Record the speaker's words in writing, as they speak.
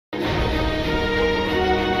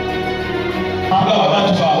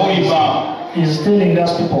is telling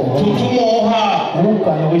us people who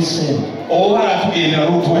can we send?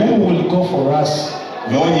 Who will go for us?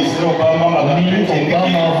 Me Obama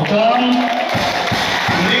have come.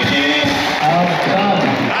 Have come.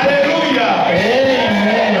 Hallelujah.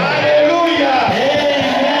 Amen. Hallelujah.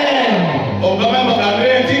 Amen. Obama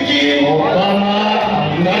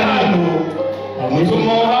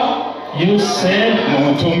you said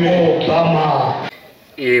Obama.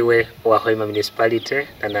 Iwe wahoima municipality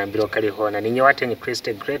nanambiro kalihona ninye watenye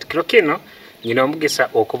Christ Great kirokino nyina omugisa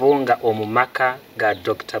okubunga omumaka ga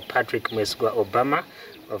Dr. Patrick Mwesigwa Obama.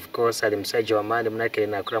 Of course ali msaji wa mali munake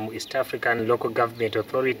nakura mu East African Local Government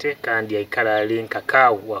Authority kandi yaikala ali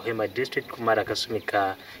Kakao wahoima district kumara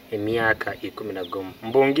kasumika emyaka 10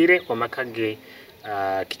 mbungire omakage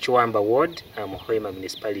Kichwamba ward muhoima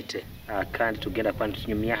municipality kandi tugenda kwantu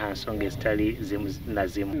tunyumya hansonge stali na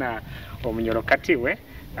zimu na omunyoro katiwe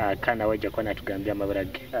kana waje kwana tugambia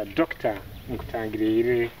mabarage Dr.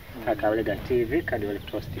 nkutangirire akabalega TV kandi wali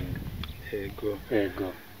trusting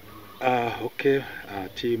ego okay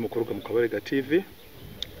team kuruka mukabalega TV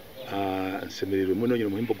nsemerero muno nyino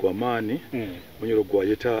muhimbo gwa mani munyoro gwa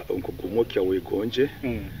yeta nkugumokya wegonje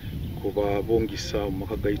kuba bongisa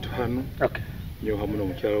mukagaitu hano okay nyo hamuno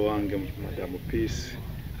mukyala wange Madam Peace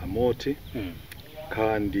Amoti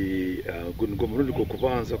kandi ngo murundi ko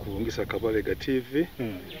kubanza kubungisa akabalega TV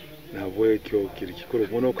na bwekyo kiri kikoro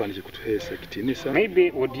muno kandi kikutuhesa kitinisa.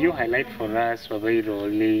 Maybe would you highlight for us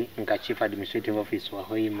wabairoli nka Chief Administrative Office wa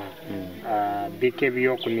Hoima bike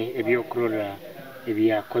byokuni ebyokurora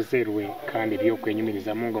ebyakozerwe kandi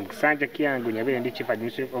byokwenyumiriza mungo mukisanja kiyangu nyabere ndi Chief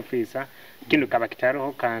Administrative Officer kindu kaba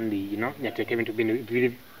kitaroho kandi nyateke ibintu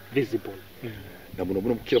biri visible na muno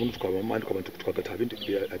mukira muno twabamandi kwabantu twagata bintu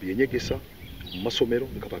abiyenyegesa mu masomero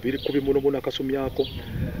bikababiri kubi muno akasomyako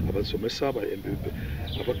abasomesa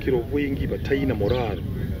abakiro bwingi batayina moral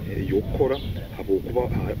yokora abo kuba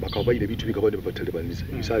bakabayire bitu bigabane batalibaniza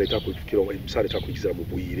misale takufikira misale takugizira mu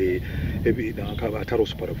bwire ataro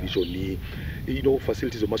supervision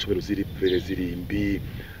facilities of masomero ziri mbi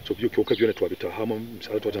so byo kyoka byone twabita hama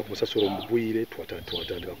misale twata kumusasoro mu bwire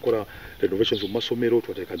twatandika kora renovations of masomero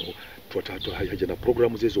twatata haje na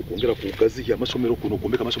programs zezo kuongera ku gazi ya masomero kuno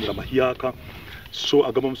kumbeka masomero mahiyaka so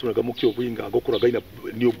agama masomero gamukyo bwinga agokora gaina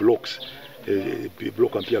new blocks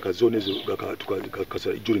block ampia kazone zo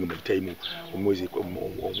tukakaza during my time umwezi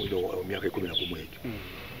miaka 11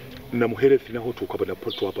 na muherefi naho tukaba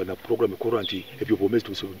na program koranti ebyo bomezi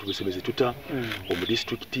tubisemeze tuta mu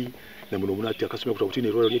district na muno munati akasomya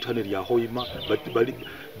kutawutini royal tunnel ya Hoima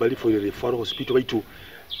bali for referral hospital baitu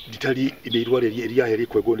ditali ineirware eri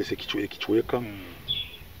kwegondese kichweka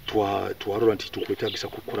twaroranti tukwetagisa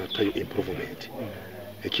gukora tayo improvement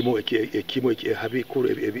ekimo habikuru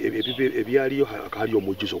ebyaliyo akaliyo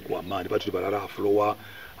mujizo kwa mani batu barara floor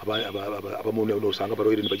abamune nosanga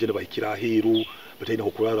baroire nibagenda bahikira hiru batayina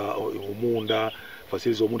kukurara umunda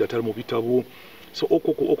facilities omunda atari mu bitabu so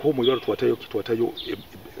oko mu yaro twatayo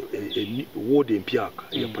ward empyaka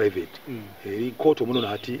ya private eri koto muno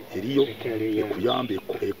nati eriyo ekuyambe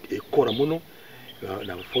ekora muno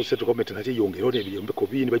na force to government nati yongero nebiyombe ko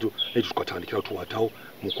bini baju netu tukatandikira tuwataho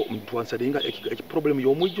twansadenga problem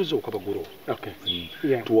yo mwijuzo ukabaguro okay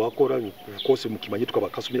tuwakora of course mukimanye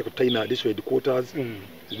tukabakasumira kutaina this headquarters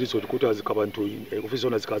kabantu office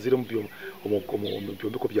owners kazire mu byombe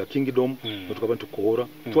ko bya kingdom tukabantu kohora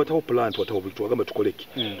tuwataho plan tuwataho twagamba tukoleki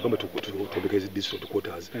twagamba tubekeze this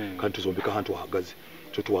headquarters kandi tuzombeka hantu hagaze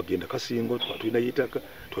cyo tuwagenda kasingo twatwina yitaka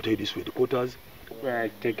twataho this headquarters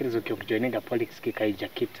tekerezo kyo kujoininga politics kikaija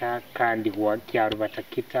kita kandi wa kyaro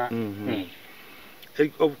batakita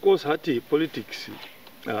of course hati politics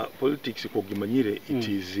kugimanyire it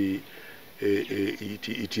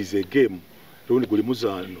is a game rundi guri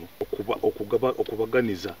muzano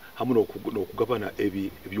okubaganiza hamwe no kugabana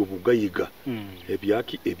ebyobugayiga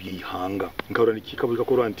ebyaki ebyihanga nkabura nikikabulika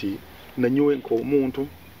ko ranti nanywe ko umuntu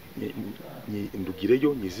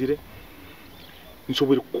ndugireyo nyizire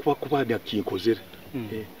nsobere kuba nyakinkozere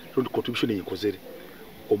rundi contribution yinkozere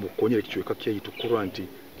omukonyere kichweka kyayitu kuranti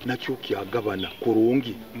nakyo kyagabana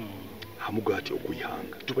kurungi hamugati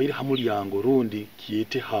okuyihanga tubayire hamulyango rundi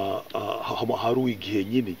kiyete haru igihe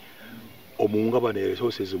nyine omungabane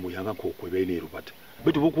resources muyanga kokwebene rubata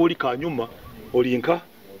bitu bukuri kanyuma olinka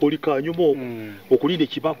okulinde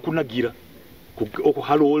kibakunagira oko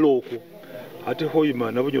haloloko ate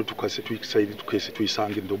Hoima nabonyo tukase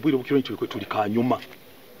tuisange ndombwire bukiro tuli kanyuma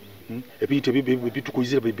ebite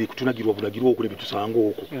bitukuzira kutunagirwa bunagirwa okule bitusango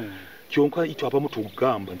oko kyonka ito abamu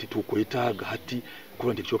tugamba nti tukwetaga hati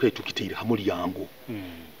kurandi kyoka itukitira hamulyango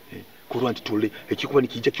kurandi tole ekikuba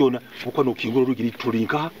nikijja kyona bukwa no kingoro rugiri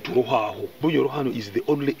tulinka turohaho Bunyoro hano is the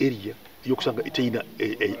only area yokusanga itaina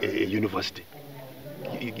a university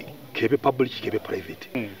kebe public kebe private.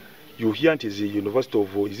 You hear it is the University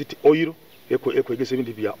of is it oil ekwegesa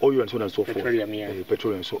ebintu bya oil and so on and so forth,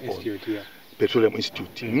 petroleum and so on, Petroleum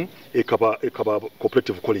Institute, ekaba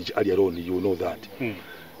cooperative college earlier on, you know that.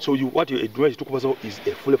 So what you advise to Kubazo is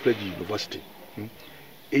a fully-fledged university,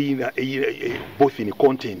 both in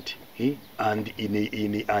content and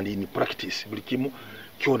in practice.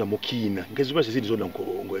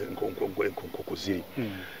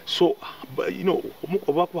 So you know,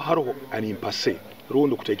 and in passe,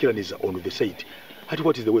 on the side.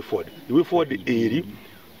 What is the way forward? The way forward is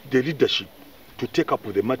the leadership to take up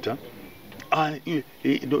with the matter, and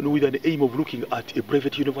with an aim of looking at a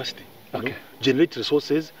private university. Okay. Generate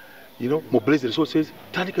resources, mobilize the resources.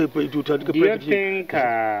 Do you think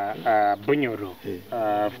Bunyoro,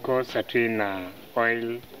 of course, between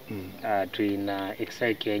oil, between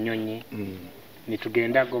exake nyonyi, ni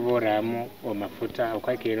tugenda goboramu omafuta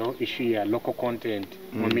okwakero issue ya local content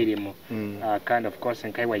mu mirimo kind of course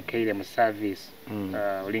nkai waikaire mu service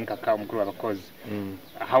linka ka mukuru abakozi.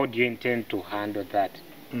 How do you intend to handle that?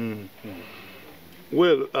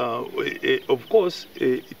 Well, of course,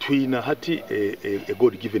 twina hati a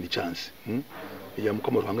God given chance. Ya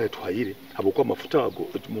mukama ruhanga yatuhaire habukwa mafuta ago,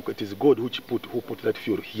 it is God who put that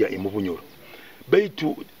fuel here in Bunyoro. But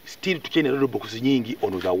to still tukene road blocks nyingi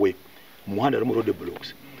on the way. Muhanda rumo road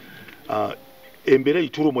blocks. Embere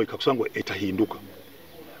iturumo ikakusangwa etahinduka.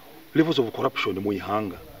 Levels of corruption mu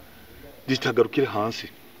ihanga zitagarukire hansi.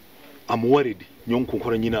 I'm worried nyonko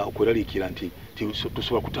nkora nyina okorali kiranti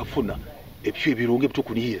tusoba kutafuna ebyo birunge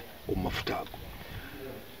bitukunihira omumafuta ago.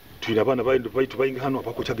 Twina abana baitu bayinga hano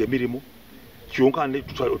abakutaga emirimo kyonkane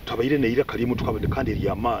tutabayire neira kalimu tukabende kandi eri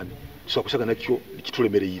amani so kusaga nakyo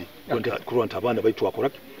kitulemereyire kurwanta abana baitu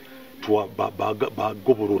akoraki tuwa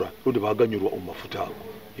bagoborora rundi baganyurwa omumafuta ago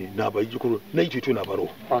nabayikuru naitu tunabaro.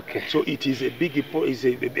 Okay. So it is a big a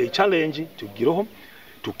challenge to giroho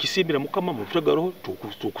to kisimbira mukama mu tutagaroho to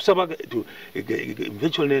kusaba to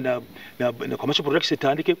eventually na commercial products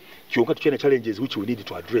etandike kyonka tukena challenges which we need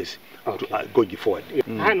to address going forward.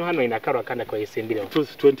 Hano inakarwa kana kwa isimbira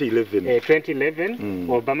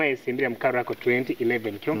 2011 Obama isimbira mkarwa ko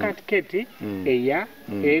 2011 kyonka tiketi eya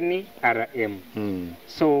NRM.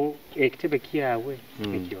 So ekitebe kiawe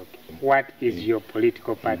ekyoke. What is your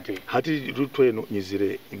political party? Hati Ruto eno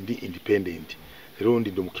nyizire ndi independent.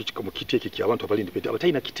 Rondi ndo mukiteke kya abantu abali independent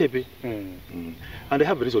abatayina kitebe. And I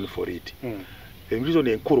have a reason for it. The reason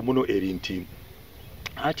enkuru muno erinti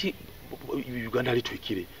ati Uganda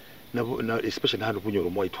litwikire na especially hano Bunyoro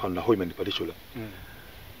mwaitu hano na Hoima in particular.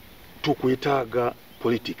 Tukwetaga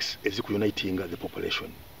politics ezikunitinga the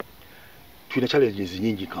population. Twina challenges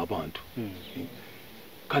nyingi kabantu.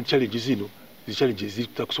 Kan challenges zino the challenges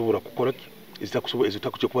zitakusobora kukora is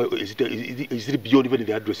beyond even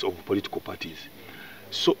the address of political parties.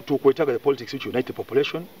 So to kwetaga the politics which unite the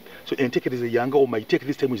population. So and take it as a younger or my take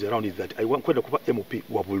this time is around is that I want kwenda kuba MOP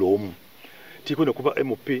wa bulomu. Tikwenda kuba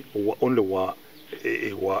MOP wa only wa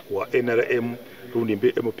NRM, rundi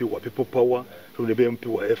mbe MOP wa people power, rundi mbe MP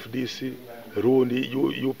wa FDC, rundi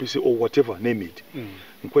UPC or whatever name it.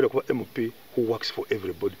 Kwenda kuba MOP who works for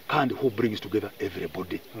everybody and who brings together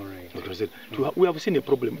everybody. All right. We have seen a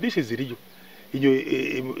problem. This is real.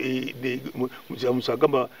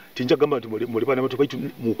 Musagamba tinjagamba mulibana batu baitu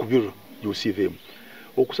mukubiro, you see them.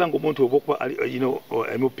 Okusanga omuntu obokwa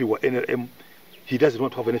MOP wa NRM, he doesn't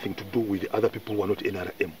want to have anything to do with the other people who are not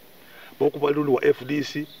NRM. Bokuba lulu wa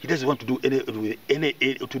FDC, he doesn't want to do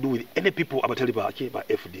with any people abatali ba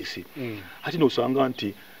FDC. Hati no sanga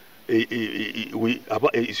nti we aba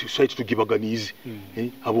society to gibaganize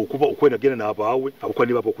abokuba okwena gena na abawe abukwa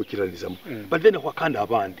babo kwikiranizamu. But then wakanda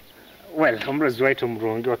abandi. Well, omrozi waitu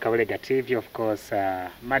mrungi wa Kabalega TV, of course,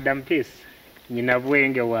 Madam Peace, nyina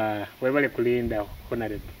bwenge wa webale kulinda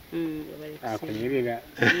honorable. Kunyirira.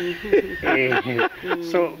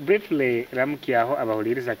 So, briefly, Ramkiaho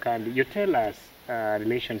abahuliriza kandi, you tell us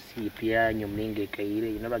relationship ya nyuminge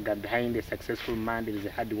kaire, behind a successful man there is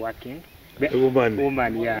a hard working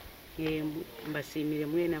woman, yeah. Mbasimire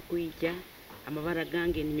mwena kuija, amabara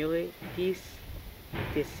gange nyowe, Peace,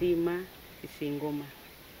 Tesima, Isingoma.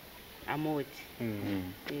 Amoti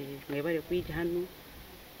mwebale kuija hano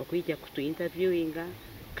okuija kutu interviewinga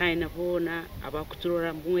kandi nabona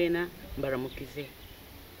abakuturora mwena mbaramukize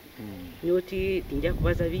nyoti tinja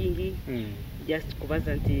kubaza bingi just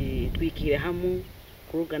kubaza nti twikire hamu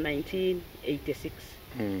kuruga 1986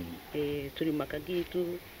 turi makagitu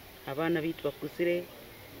abana bitu bakuzire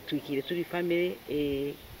twikire turi family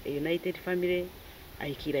united family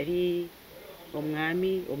aikira ri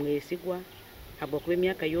omwami omwesigwa habwo kuba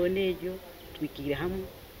emyaka yone ejo twikire hamu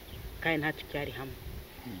kandi ntatukyari hamwe.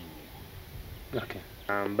 Okay.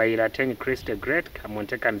 Bayiratenye Christ the Great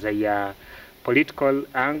kamuntekanza ya political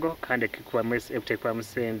angle kandi kikuwa ebutekwa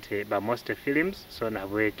musente ba most films so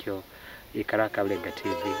nabwekyo ikaraka bulega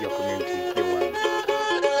TV yo community